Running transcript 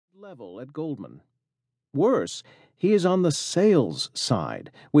mid-level at Goldman. Worse, he is on the sales side,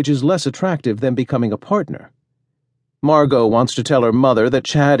 which is less attractive than becoming a partner. Margot wants to tell her mother that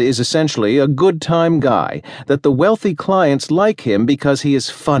Chad is essentially a good-time guy, that the wealthy clients like him because he is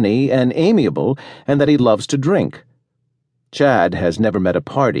funny and amiable, and that he loves to drink. Chad has never met a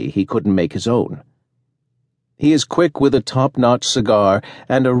party he couldn't make his own. He is quick with a top-notch cigar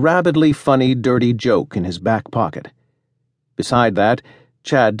and a rabidly funny, dirty joke in his back pocket. Beside that,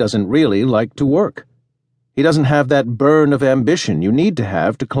 Chad doesn't really like to work. He doesn't have that burn of ambition you need to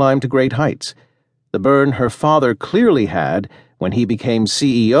have to climb to great heights, the burn her father clearly had when he became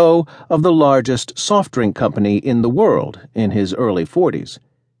CEO of the largest soft drink company in the world in his early 40s.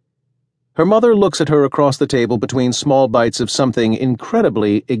 Her mother looks at her across the table between small bites of something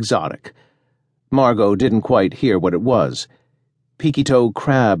incredibly exotic. Margot didn't quite hear what it was. Peaky-toe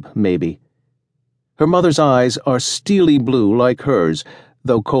crab, maybe. Her mother's eyes are steely blue like hers,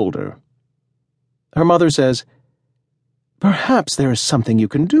 though colder. Her mother says, "Perhaps there is something you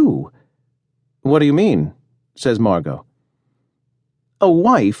can do." "What do you mean?" says Margot. "A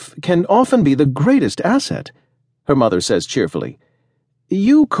wife can often be the greatest asset," her mother says cheerfully.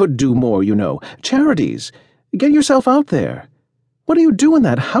 "You could do more, you know. Charities. Get yourself out there. What do you do in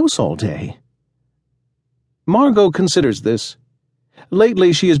that house all day?" Margot considers this.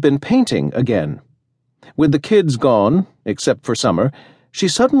 Lately she has been painting again. With the kids gone, except for summer, she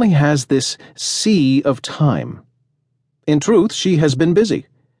suddenly has this sea of time. In truth, she has been busy.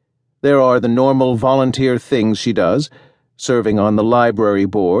 There are the normal volunteer things she does, serving on the library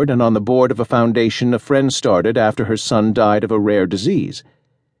board and on the board of a foundation a friend started after her son died of a rare disease.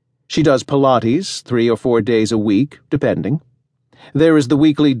 She does Pilates 3 or 4 days a week, depending. There is the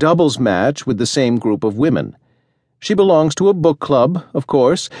weekly doubles match with the same group of women. She belongs to a book club, of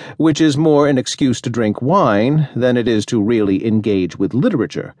course, which is more an excuse to drink wine than it is to really engage with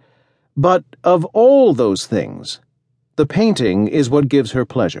literature. But of all those things, the painting is what gives her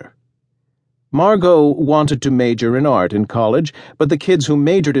pleasure. Margot wanted to major in art in college, but the kids who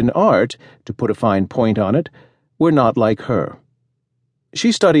majored in art, to put a fine point on it, were not like her.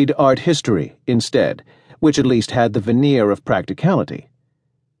 She studied art history instead, which at least had the veneer of practicality.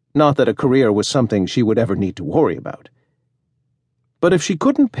 Not that a career was something she would ever need to worry about. But if she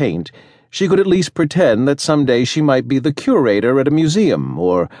couldn't paint, she could at least pretend that someday she might be the curator at a museum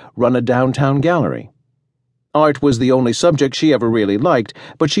or run a downtown gallery. Art was the only subject she ever really liked,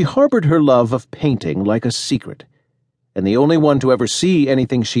 but she harbored her love of painting like a secret. And the only one to ever see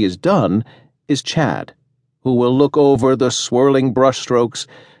anything she has done is Chad, who will look over the swirling brushstrokes,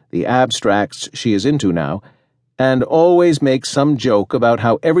 the abstracts she is into now, and always make some joke about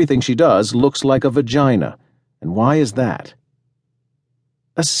how everything she does looks like a vagina. And why is that?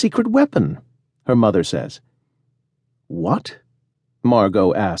 "A secret weapon," her mother says. "What?"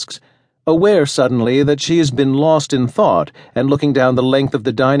 Margot asks, aware suddenly that she has been lost in thought and looking down the length of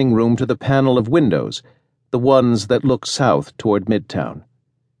the dining room to the panel of windows, the ones that look south toward Midtown.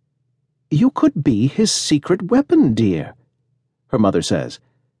 "You could be his secret weapon, dear," her mother says.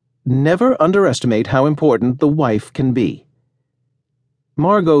 "Never underestimate how important the wife can be."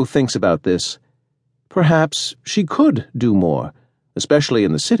 Margot thinks about this. Perhaps she could do more, especially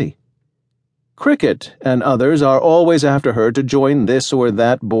in the city. Cricket and others are always after her to join this or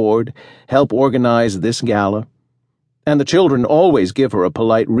that board, help organize this gala, and the children always give her a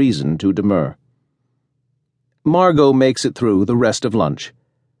polite reason to demur. Margot makes it through the rest of lunch.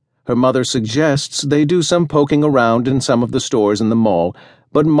 Her mother suggests they do some poking around in some of the stores in the mall,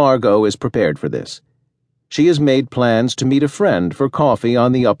 but Margot is prepared for this. She has made plans to meet a friend for coffee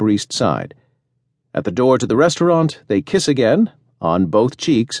on the Upper East Side. At the door to the restaurant, they kiss again, on both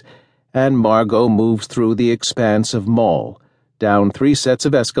cheeks, and Margot moves through the expanse of mall, down 3 sets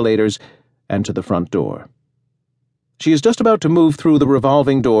of escalators, and to the front door. She is just about to move through the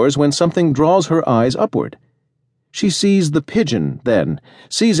revolving doors when something draws her eyes upward. She sees the pigeon, then,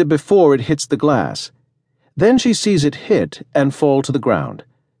 sees it before it hits the glass. Then she sees it hit and fall to the ground.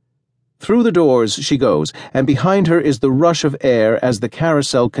 Through the doors she goes, and behind her is the rush of air as the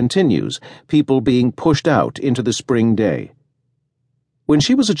carousel continues, people being pushed out into the spring day. When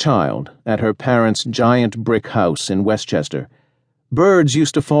she was a child, at her parents' giant brick house in Westchester, birds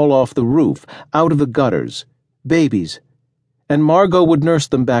used to fall off the roof, out of the gutters, babies, and Margot would nurse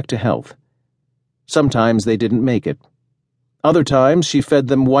them back to health. Sometimes they didn't make it. Other times she fed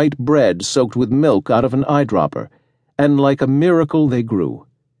them white bread soaked with milk out of an eyedropper, and like a miracle they grew.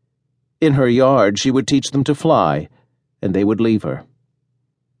 In her yard she would teach them to fly, and they would leave her.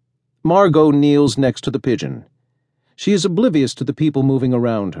 Margot kneels next to the pigeon. She is oblivious to the people moving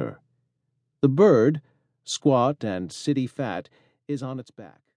around her. The bird, squat and city fat, is on its back.